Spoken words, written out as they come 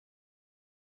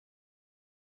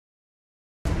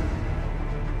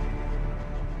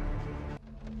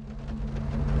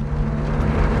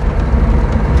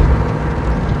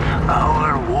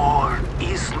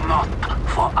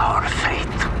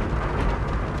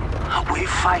We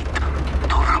fight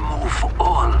to remove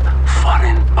all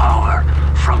foreign power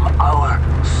from our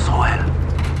soil.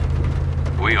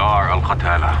 We are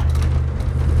Al-Qatala.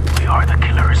 We are the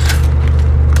killers.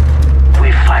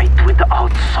 We fight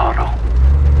without sorrow.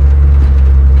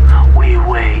 We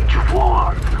wage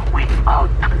war without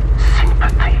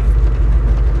sympathy.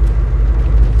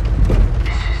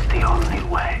 This is the only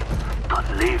way to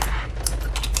live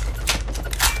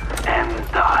and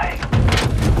die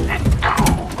a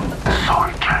true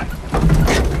soldier.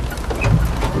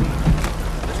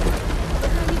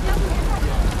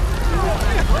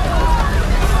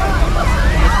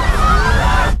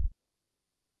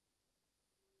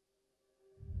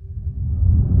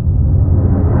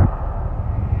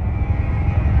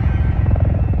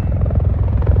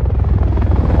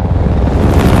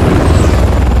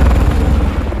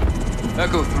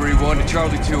 Echo 3-1 to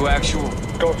Charlie 2 actual.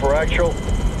 Go for actual.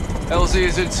 LZ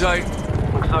is in sight.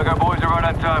 Looks like our boys are right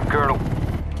on time, Colonel.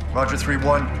 Roger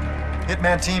 3-1.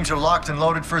 Hitman teams are locked and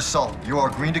loaded for assault. You are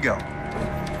green to go.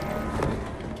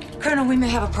 Colonel, we may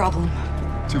have a problem.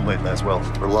 Too late, Laswell.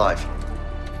 We're live.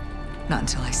 Not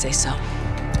until I say so.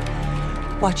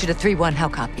 Watcher to 3-1, how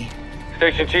copy?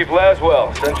 Station Chief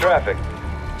Laswell, send traffic.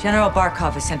 General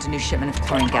Barkov has sent a new shipment of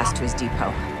chlorine gas to his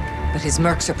depot. But his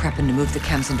mercs are prepping to move the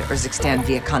chems into Urzikstan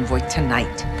via convoy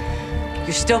tonight.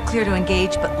 You're still clear to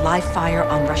engage, but live fire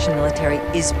on Russian military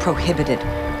is prohibited.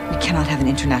 We cannot have an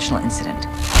international incident.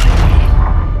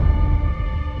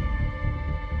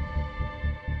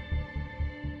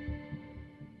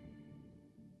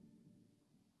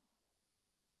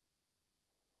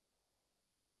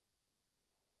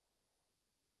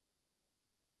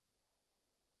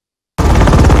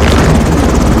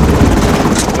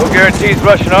 No guarantees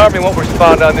Russian army won't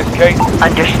respond on this case.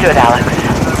 Understood, Alex.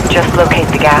 Just locate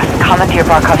the gas, commandeer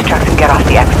Barkov's trucks, and get off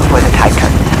the X before the tide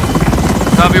turns.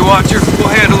 Copy, Watcher. We'll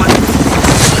handle it.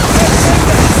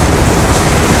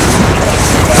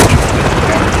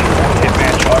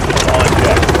 Hitman choppers on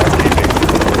deck.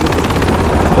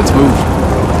 Let's move.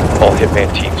 All Hitman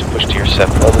teams push to your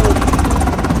 7.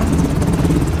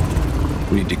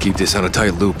 We need to keep this on a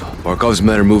tight loop. Barkov's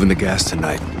men are moving the gas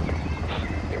tonight.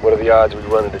 Hey, what are the odds we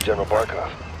run into General Barkov?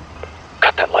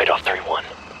 Cut that light off, 31.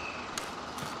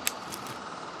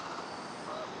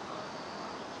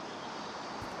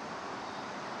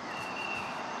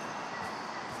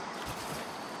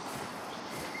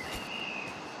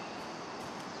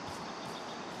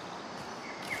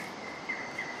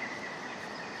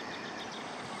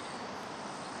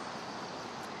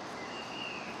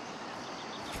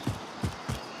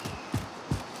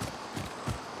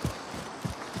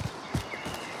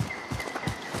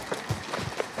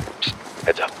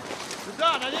 Heads up.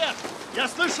 Да, наверх! Я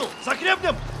слышал! За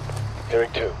гребнем!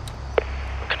 Hearing 2.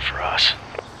 Looking for us.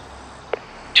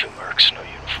 2 mercs, no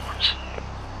uniforms.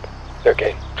 They're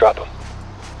game. Drop them.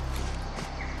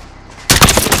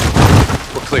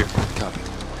 We're clear. Copy.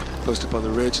 Post up on the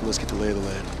ridge and let's get the lay of the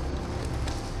land.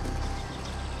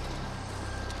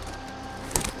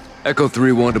 Echo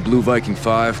 3-1 to Blue Viking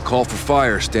 5. Call for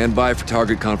fire. Stand by for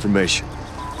target confirmation.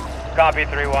 Copy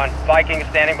 3-1. Viking is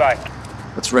standing by.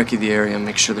 Let's recce the area and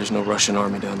make sure there's no Russian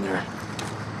army down there.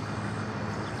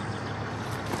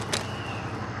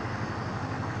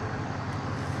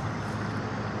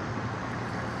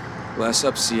 Glass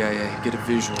up, CIA. Get a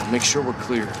visual. Make sure we're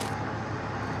clear.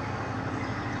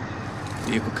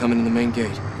 Vehicle coming in the main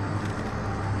gate.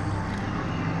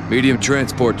 Medium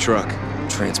transport truck.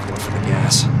 Transport for the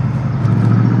gas.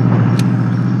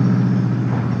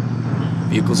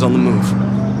 Vehicle's on the move.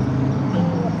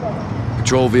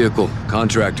 Patrol vehicle.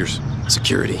 Contractors.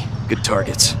 Security. Good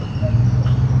targets.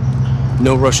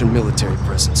 No Russian military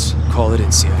presence. Call it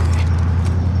in, CIA.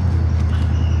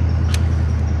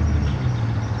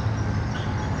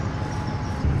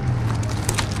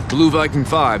 Blue Viking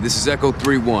 5, this is Echo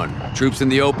 3-1. Troops in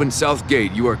the open, south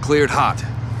gate. You are cleared hot.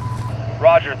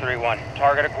 Roger 3-1.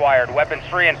 Target acquired. Weapons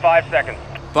free in 5 seconds.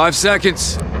 5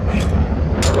 seconds.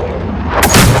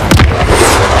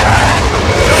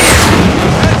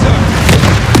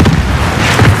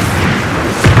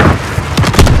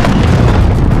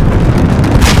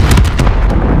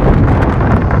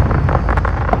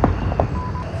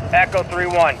 Echo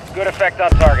 3-1. Good effect on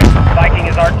target. Viking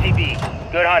is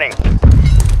RTB. Good hunting.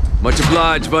 Much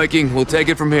obliged, Viking. We'll take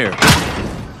it from here.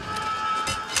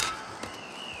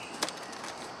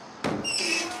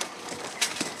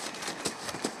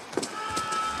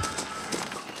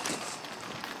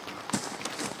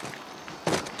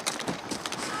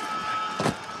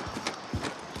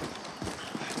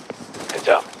 Heads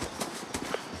up.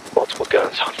 Multiple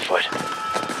guns on foot.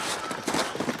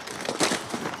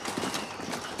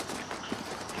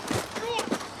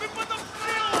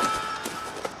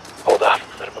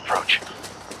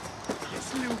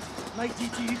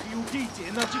 Найдите их и убейте,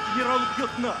 иначе генерал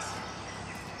убьет нас.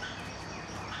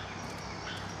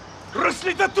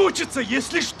 Рассредоточиться!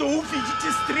 Если что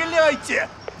увидите, стреляйте!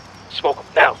 Smoke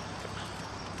them now.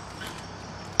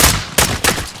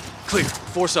 Clear.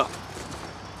 Force up.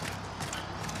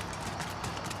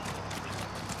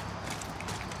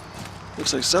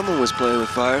 Looks like someone was playing with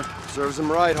fire. Serves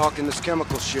them right, hawking this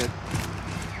chemical shit.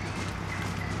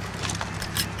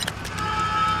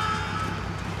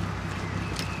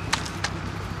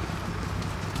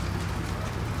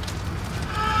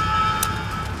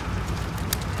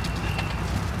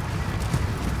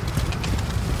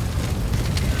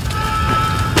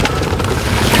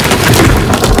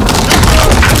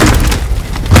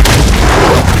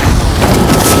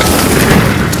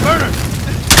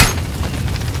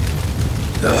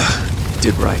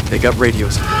 Did right. They got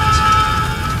radios and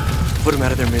guns. Put them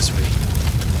out of their misery.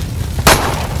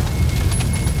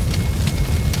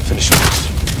 Finish them.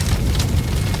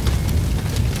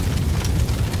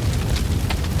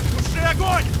 Туши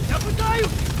огонь! Я пытаюсь!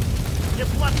 Мне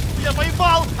платят, что я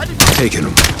воевал, а не... Taking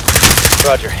them.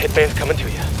 Roger, hitman's coming to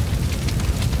you.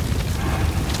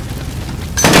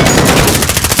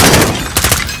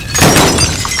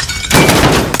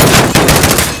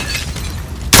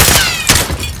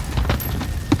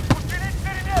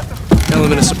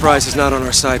 Element of surprise is not on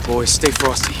our side, boys. Stay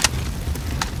frosty.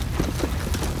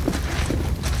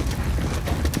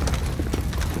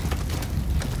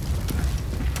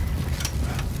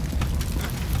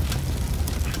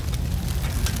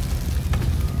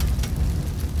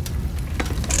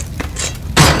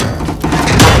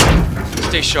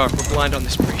 Stay sharp. We're blind on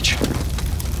this breach.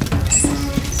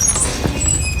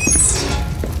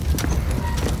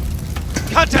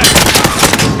 Contact!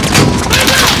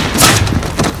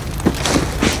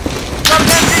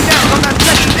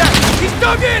 He's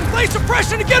dug in! Lay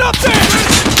suppression to get up there!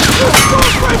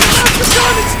 Break the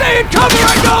gun and stay in cover,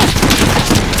 I go!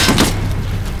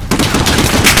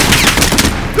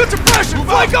 Good suppression!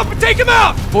 Flank up and take him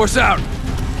out! Force out.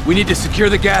 We need to secure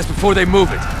the gas before they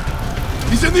move it.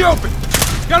 He's in the open!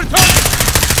 Got a target!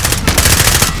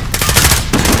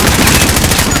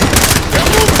 They're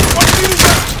moving! 20 meters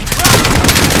out!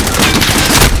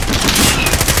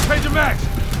 Change your max!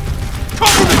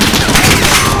 Cover me!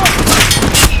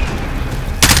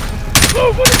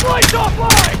 Move with his lights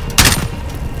offline!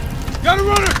 Got a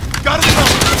runner! Got a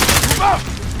cover! Move out!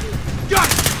 Got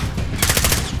it!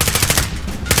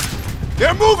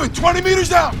 They're moving! 20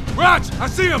 meters out! Raj, I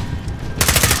see him!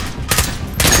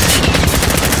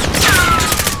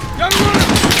 Got a runner!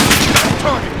 Got a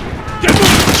target! Get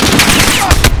moving!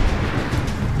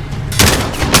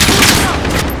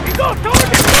 He's off target!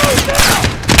 Move now!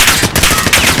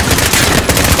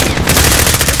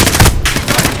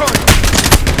 Got a target!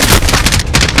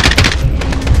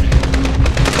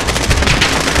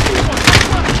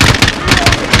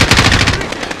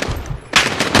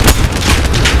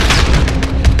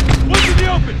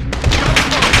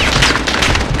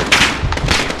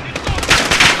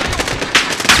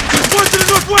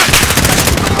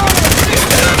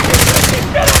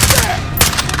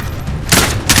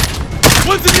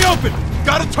 One's in the open!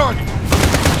 Got a target!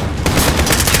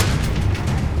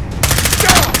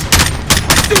 Down!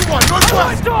 I see one!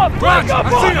 Northwest! Stop! Raj, I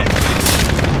see him!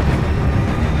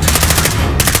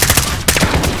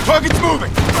 Target's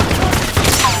moving!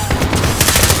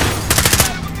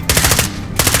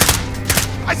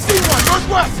 I see one!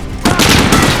 Northwest!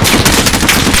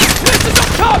 This is up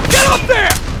top! Get up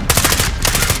there!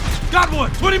 Got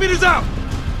one! 20 meters out!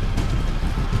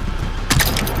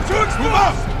 Move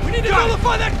out! We need to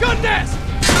nullify that gun nest!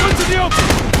 One's in the open!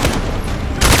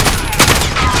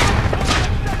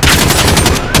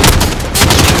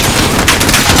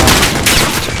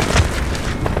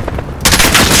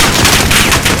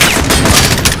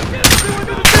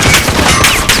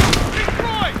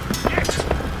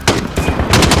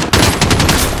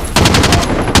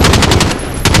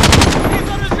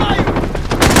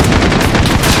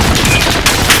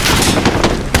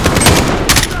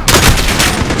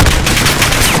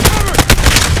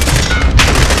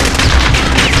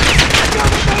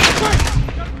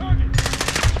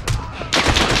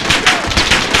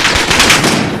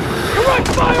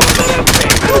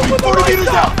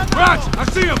 I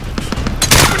see him!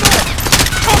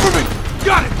 Cover me!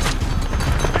 Got it!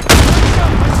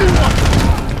 I see one!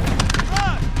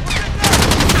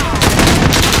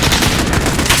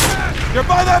 They're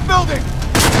by that building!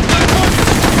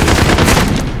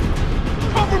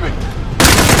 Cover me!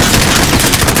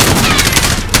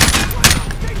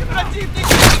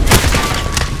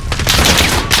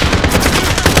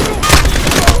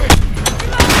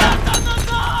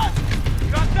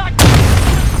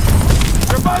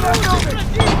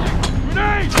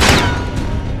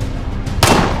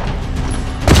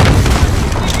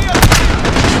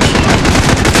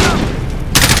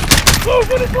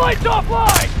 Put his lights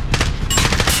offline!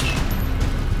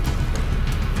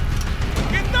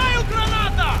 Кидаю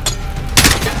граната!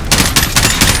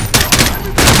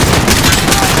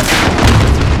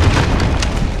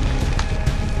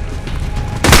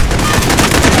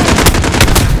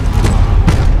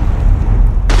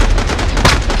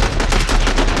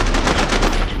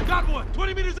 Got one!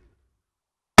 20 meters!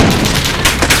 Guy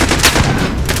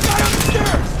on the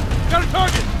stairs! Got a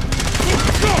target!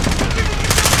 Go!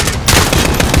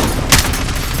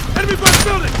 Enemy by the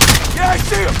building! Yeah, I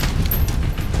see him!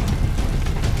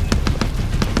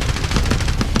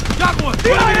 Got one!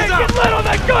 CIA, get lit on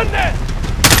that gun net!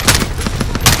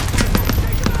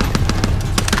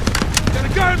 Got a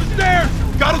guy on the stairs!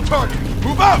 Got a target!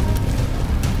 Move out!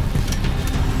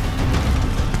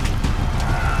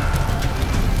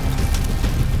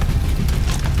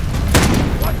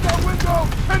 Watch that window!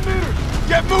 10 meters!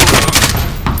 Get moving!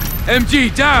 MG,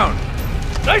 down!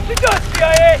 Nicely done,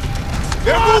 CIA!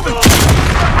 They're moving!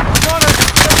 On it!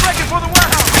 They're breaking for the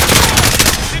warehouse!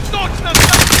 It's not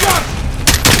got it!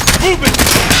 Move it!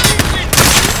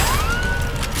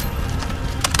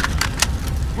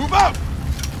 Move out!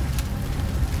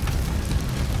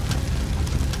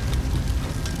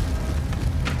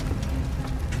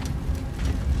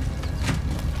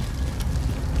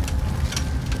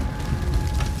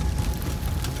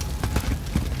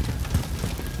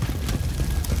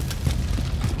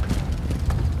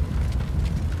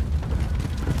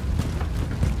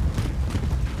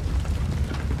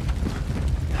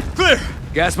 Clear!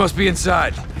 Gas must be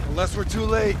inside. Unless we're too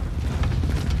late.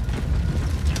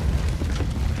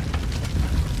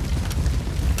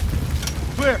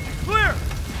 Clear! Clear!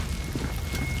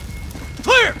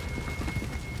 Clear!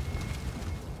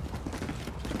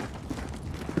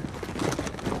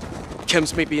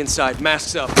 Chems may be inside.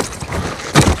 Masks up.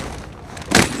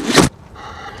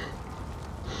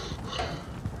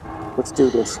 Let's do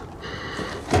this.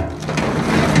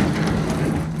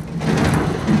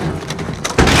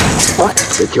 What?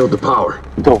 They killed the power.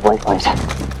 Go white light.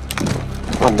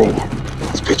 On me.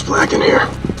 It's pitch black in here.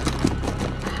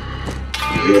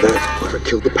 You hear that? Whoever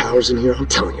killed the powers in here, I'm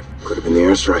telling you, could have been the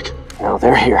airstrike. No,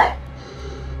 they're here.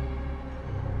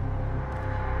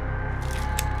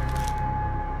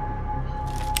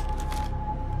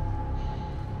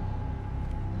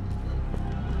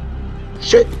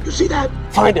 Shit, you see that?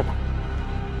 Find him.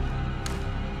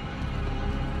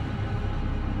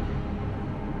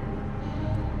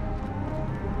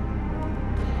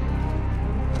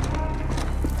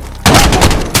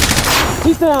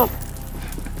 He's down!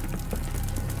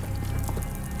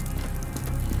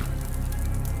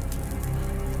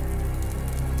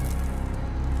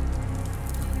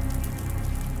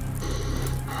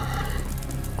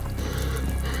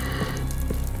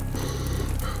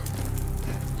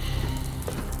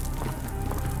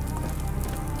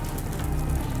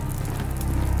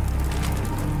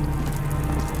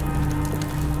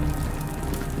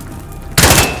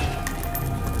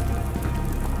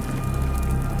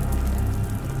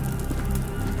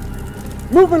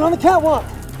 Moving on the catwalk!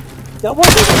 That one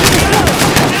thing is down!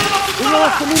 We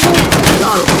lost him, we moved!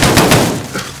 Got him!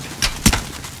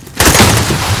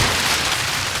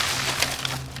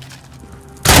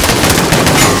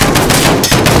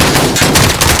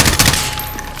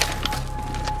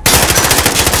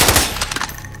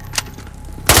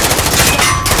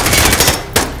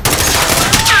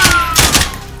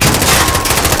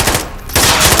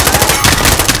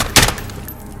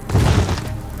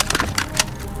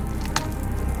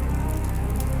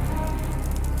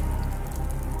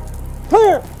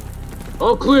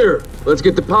 All clear. Let's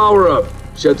get the power up.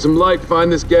 Shed some light,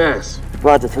 find this gas.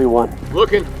 Roger, 3-1.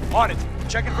 Looking. On it.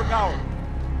 Checking for power.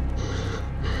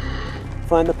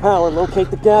 Find the power, locate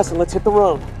the gas, and let's hit the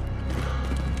road.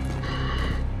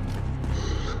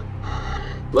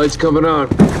 Lights coming on.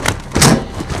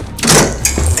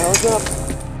 Power's up.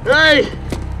 Hey!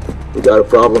 We got a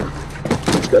problem.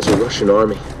 These guys are Russian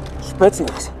army.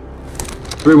 Spetsnaz.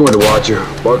 3-1 to Watcher.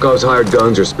 Barkov's hired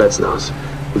guns or Spetsnaz.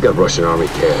 We got Russian army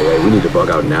KIA. We need to bug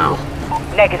out now.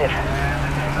 Negative.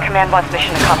 Command wants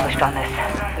mission accomplished on this.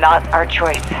 Not our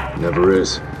choice. Never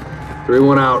is.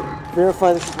 3-1 out.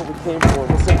 Verify this is what we came for.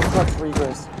 We'll send the trucks for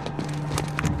egress.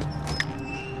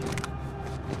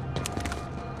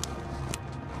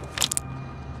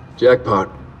 Jackpot.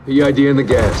 PID in the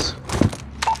gas.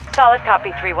 Solid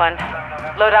copy, 3-1.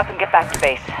 Load up and get back to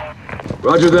base.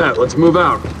 Roger that. Let's move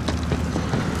out.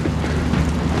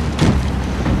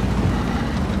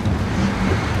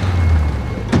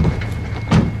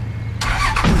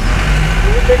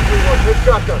 Take 3-1, take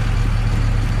shotgun.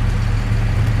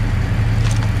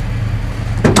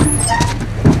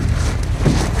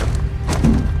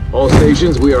 All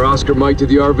stations, we are Oscar Mike to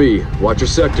the RV. Watch your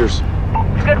sectors.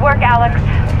 Good work, Alex.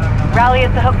 Rally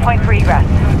at the hook point for egress.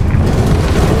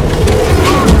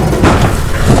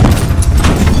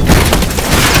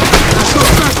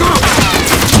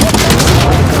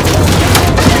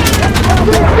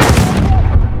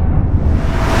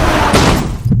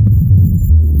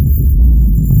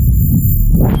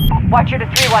 Watcher to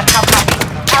 3-1, how copy?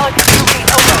 Alex, 2 feet,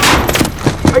 over.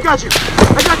 I got you,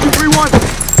 3-1.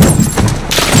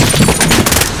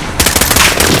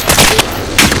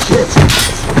 Shit!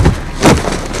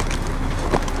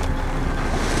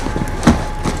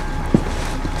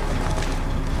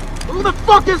 Who the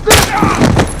fuck is this?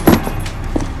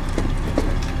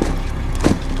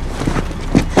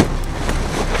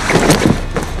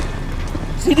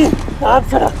 سيدي نعم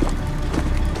سلام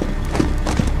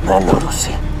ماله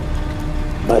روسي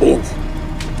مارينز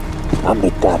عم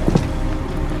نتابع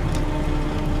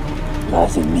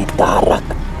لازم نتحرك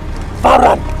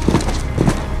فورا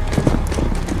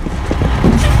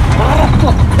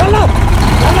يلا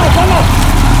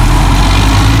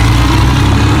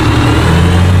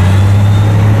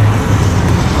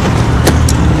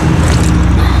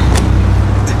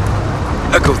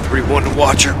Echo 3-1 to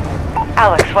Watcher.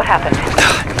 Alex, what happened?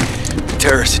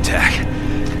 Terrorist attack.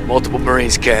 Multiple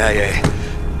Marines KIA.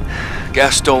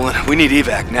 Gas stolen. We need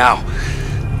evac now.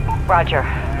 Roger.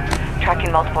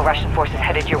 Tracking multiple Russian forces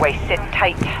headed your way. Sit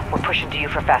tight. We're pushing to you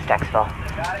for fast exfil.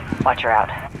 Watcher out.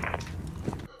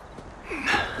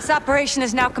 This operation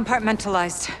is now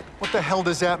compartmentalized. What the hell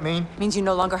does that mean? Means you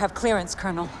no longer have clearance,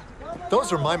 Colonel.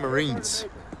 Those are my Marines.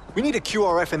 We need a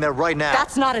QRF in there right now.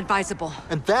 That's not advisable.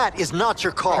 And that is not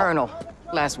your call. Colonel,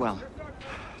 Laswell.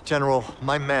 General,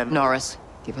 my men... Norris,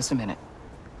 give us a minute.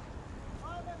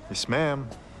 Yes, ma'am.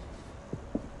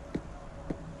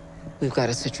 We've got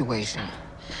a situation.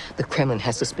 The Kremlin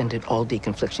has suspended all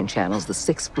deconfliction channels. The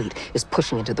Sixth Fleet is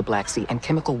pushing into the Black Sea, and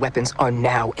chemical weapons are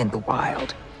now in the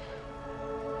wild.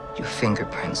 Your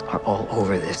fingerprints are all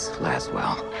over this,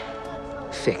 Laswell.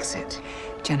 Fix it.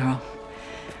 General,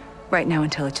 right now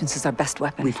intelligence is our best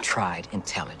weapon. We've tried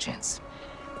intelligence.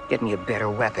 Get me a better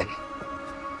weapon.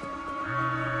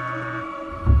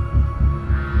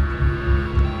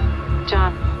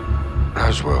 John.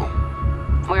 Laswell.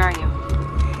 Where are you?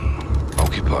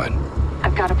 Occupied.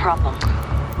 I've got a problem.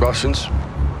 Russians?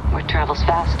 Word travels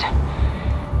fast.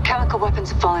 Chemical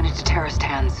weapons have fallen into terrorist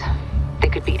hands. They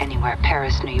could be anywhere.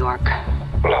 Paris, New York.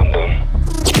 London.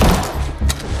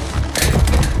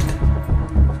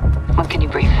 When can you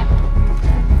brief?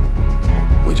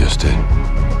 We just did.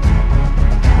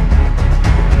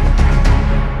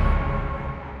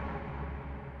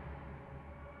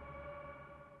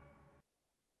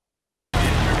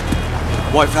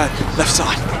 White van, left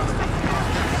side.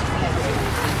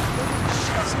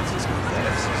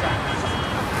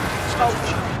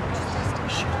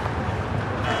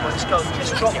 Let's go.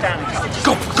 Just drop down and come.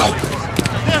 Go, go!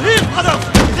 They're here, brother!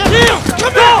 They're here!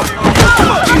 Come down!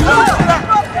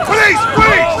 Police!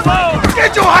 Police!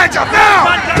 Get your hands up now!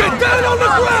 Get down on the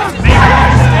ground!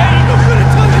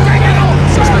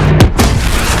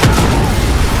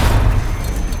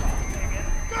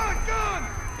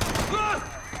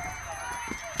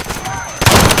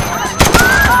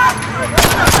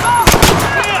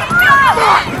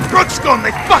 Brooks gone!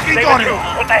 They fucking got him!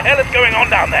 What the hell is going on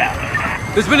down there?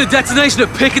 There's been a detonation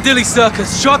at Piccadilly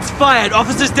Circus. Shots fired,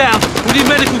 officers down. We need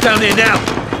medical down here now.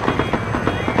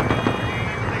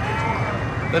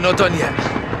 They're not done yet.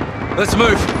 Let's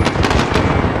move.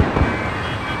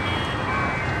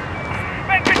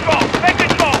 Make control! Make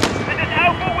control! This is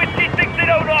Alpha Whiskey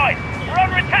 1609. We're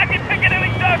under attack in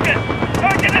Piccadilly Circus.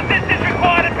 Urgent assistance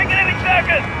required at Piccadilly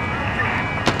Circus.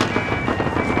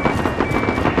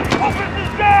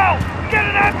 Officers down! Get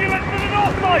an ambulance to the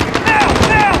north side! Now!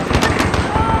 Now!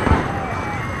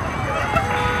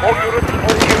 All units,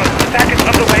 attack is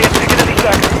underway at Piccadilly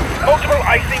Circus. Multiple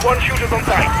IC-1 shooters on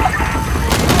site.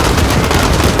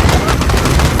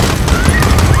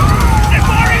 They're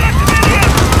firing at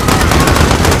civilians!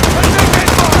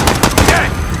 Yeah!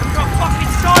 Got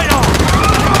fucking sight on!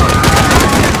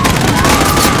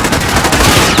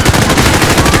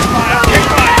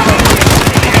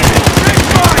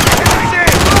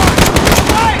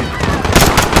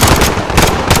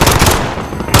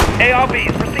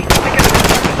 ARBs, proceed to Piccadilly.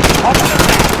 Officers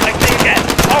down. I say again.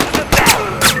 Officers down.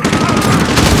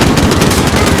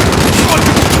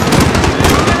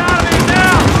 Get out of here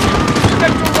now!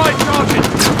 Step to the right, Sergeant!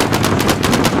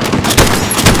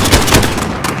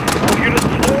 All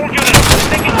units,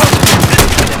 taking hostages at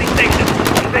Piccadilly Station.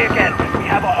 I say again. We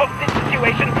have a hostage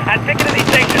situation at Piccadilly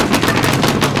Station.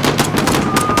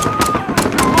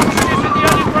 Hostages in the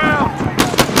underground!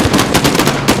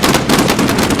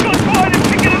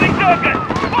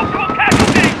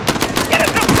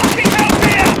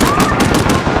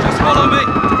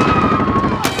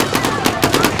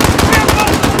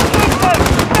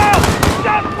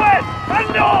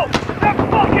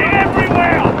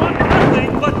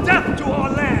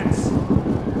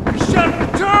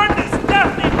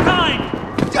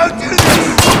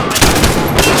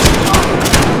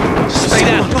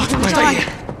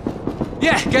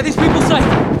 Yeah, get these people safe.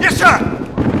 Yes, sir!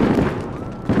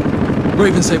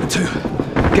 Raven Saber 2,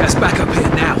 get us back up here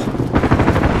now.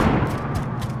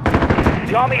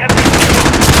 The army has been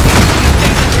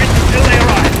until they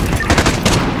arrive.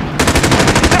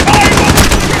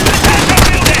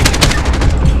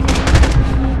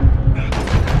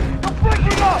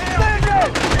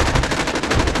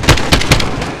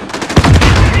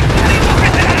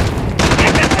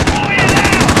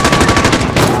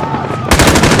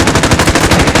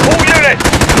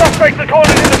 Suspects are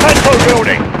cornered in the Petro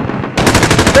building.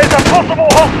 There's a possible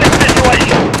hostage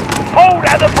situation. Hold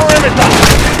at the perimeter.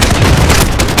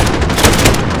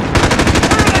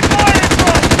 Where are they firing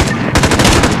from?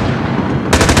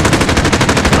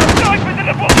 Snipers in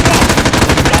the bookshop.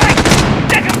 Right,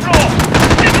 second floor.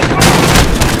 Second floor.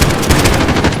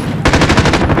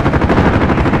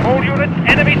 All units,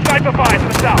 enemy sniper fire to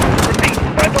the south. Repeat,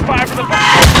 sniper fire from the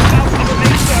bookshop south of the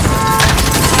main surface.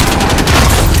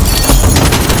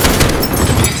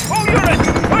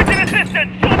 Urgent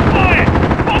assistance! Shots fired!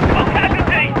 Multiple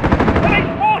casualties! At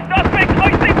least 4 suspects, I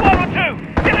see 1 or 2!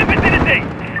 Still in vicinity!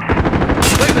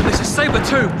 Raven, this is Saber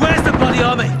 2. Where's the bloody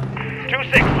army?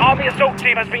 2-6, army assault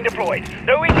team has been deployed.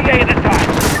 No ETA at this time.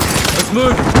 Let's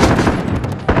move!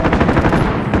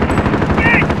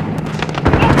 Yes!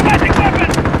 Automatic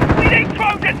weapons! We need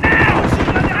Trojan now!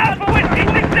 Alpha Whiskey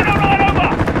 609 over!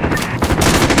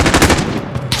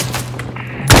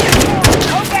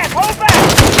 Hold back!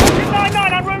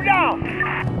 9-9 en route now!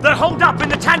 They're holed up in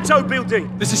the Tanto building!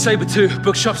 This is Saber 2.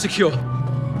 Bookshop secure.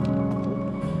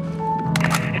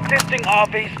 Existing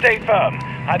RV, stay firm.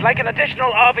 I'd like an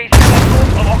additional RV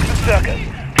north of Oxford Circus.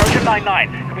 Trojan 9-9.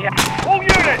 Can we have... All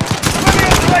units! Ready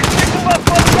on direct signal up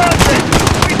on the mountain!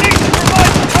 We need to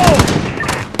provide control!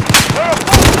 There are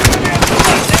 4 civilians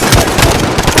left in the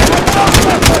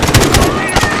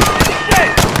Shit!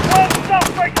 1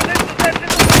 suspect has intercepted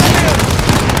the civilians!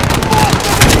 4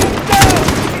 civilians down!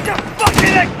 He just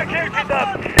fucking executed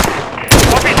them!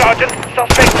 Copy, Sergeant.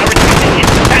 Suspects are retreating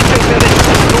into the Tanto building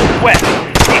to the northwest.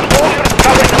 Need all units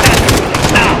covering the Tanto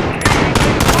building now!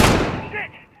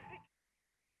 Shit! 9-9.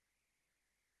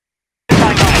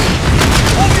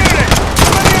 All units!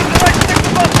 Civilians direct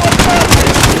signal up on the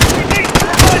mountain! We need to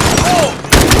provide support!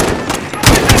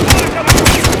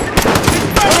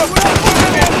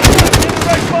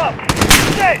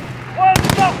 Shit! 1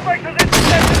 suspect has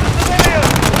intercepted the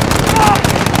civilians! Ah!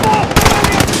 4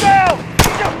 civilians down! He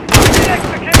just fucking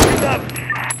executed them!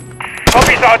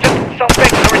 Copy, Sergeant.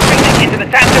 Suspects are retreating into the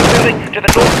Tanto building to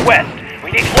the northwest. We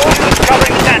need all units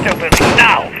covering the Tanto building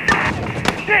now!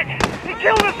 Shit! He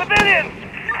killed the civilians!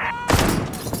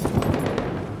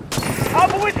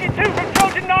 Alpha Whiskey 2 from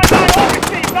Trojan 9-9 all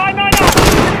received! 9-9 up!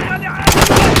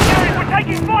 We're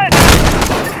taking fire now!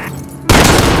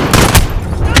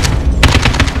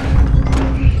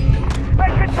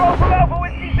 Take control from Alpha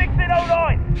Whiskey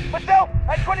 1609! Myself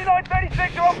and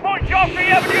 2936 are on Point Shaftesbury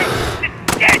Avenue!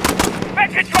 Yes!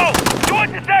 Back control!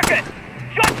 Join the circuit!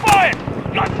 Shots fired!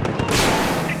 Shots...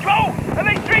 Control! At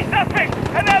least 3 suspects!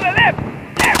 And now the left!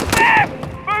 Left!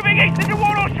 Moving east into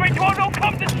Wardour Street to Old Old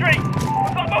Compton Street!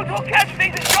 We've got multiple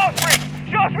casualties at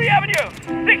Shaftesbury Avenue!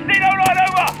 1609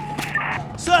 over!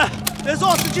 Sir, there's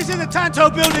hostages in the Tanto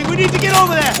building. We need to get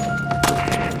over there.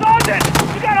 Sergeant!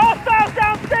 We got hostiles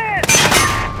downstairs!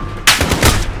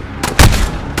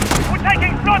 We're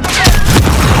taking sniper fire!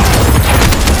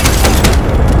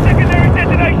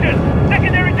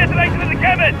 Secondary detonation of the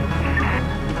cabin!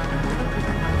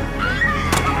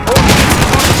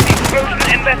 Explosion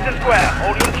in Leicester Square.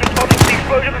 All units responding to the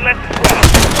explosion in Leicester Square.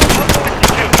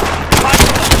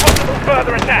 Possible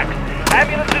further attacks.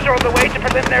 Ambulances are on the way to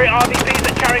preliminary RVPs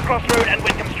at Charing Cross Road and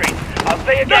Wickham Street. I'll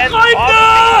say again,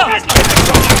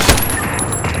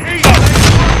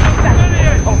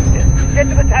 Get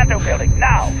to the Tanto building,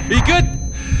 now! Are you good?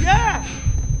 Yeah!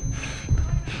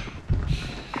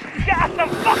 Get us some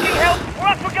fucking help, or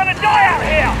else we're gonna die out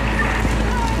here!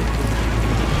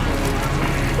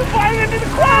 We're firing into the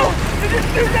crowd! They're just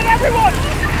shooting at everyone!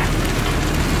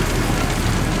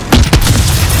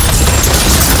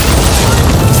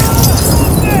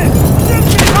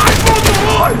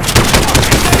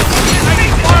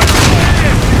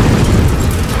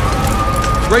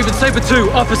 Raven Saber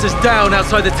 2, officers down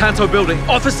outside the Tanto building.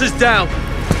 Officers down!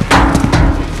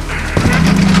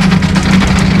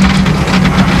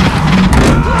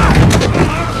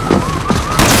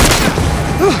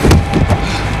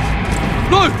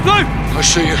 No! I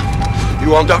see you.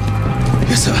 You armed up?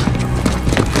 Yes, sir.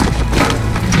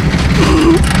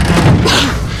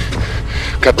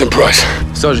 Captain Price.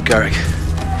 Sergeant Garrick.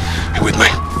 You with me?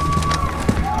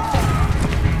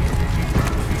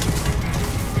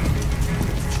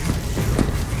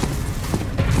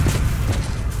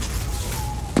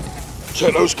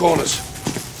 Check those corners.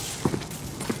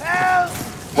 Help!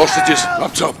 Hostages,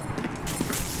 up top.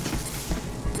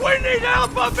 We need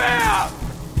help up here!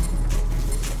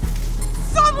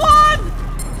 Someone!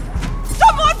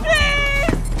 Someone,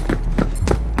 please!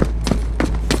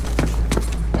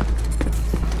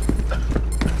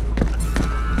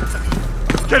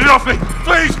 Get it off me!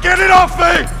 Please, get it off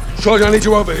me! Soldier, I need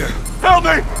you over here. Help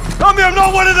me! Help me, I'm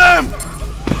not one of them!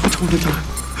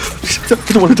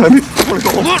 I don't want to die. I want to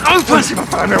go home. Look, I want to see my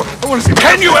family. I want to see my...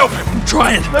 Can you help him? I'm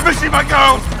trying. Let me see my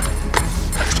girls!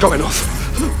 It's going off.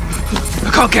 I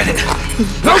can't get it.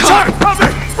 No time! Help me!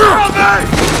 Help me!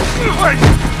 Wait!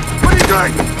 What are you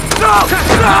doing? No!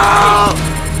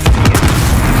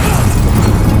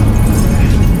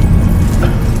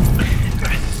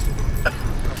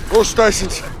 No! All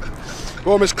stations.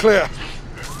 Room is clear.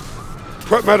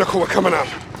 Prep medical, we're coming out.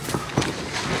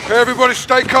 Okay, everybody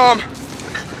stay calm.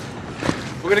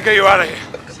 We're gonna get you out of here.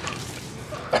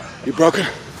 You broken?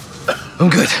 I'm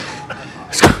good.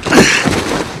 Let's go.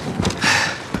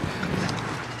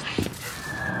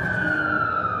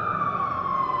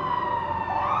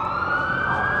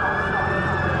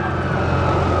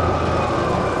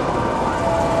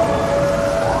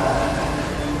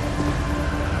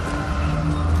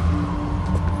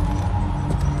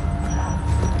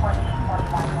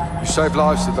 You saved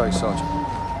lives today, Sergeant.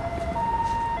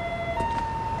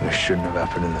 It shouldn't have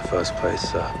happened in the first place,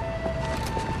 sir.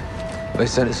 They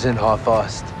sent us in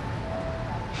half-assed.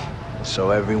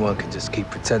 So everyone can just keep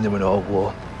pretending we're not at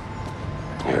war.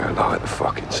 Yeah, like the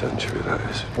fucking century, that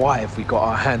is. Why have we got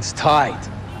our hands tied?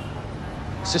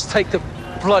 Let's just take the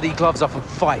bloody gloves off and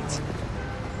fight.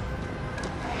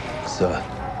 Sir.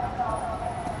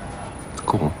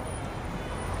 Go on.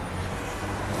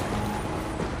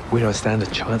 We don't stand a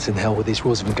chance in hell with these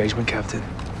rules of engagement, Captain.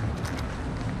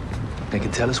 They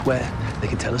can tell us where, they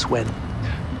can tell us when.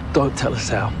 Don't tell us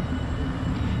how.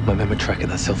 My men were tracking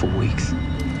that cell for weeks.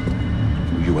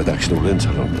 You had actual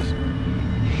intel on this?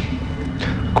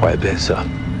 Quite a bit, sir.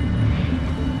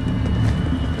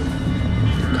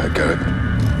 Okay, Garrett.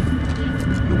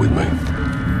 You're with me.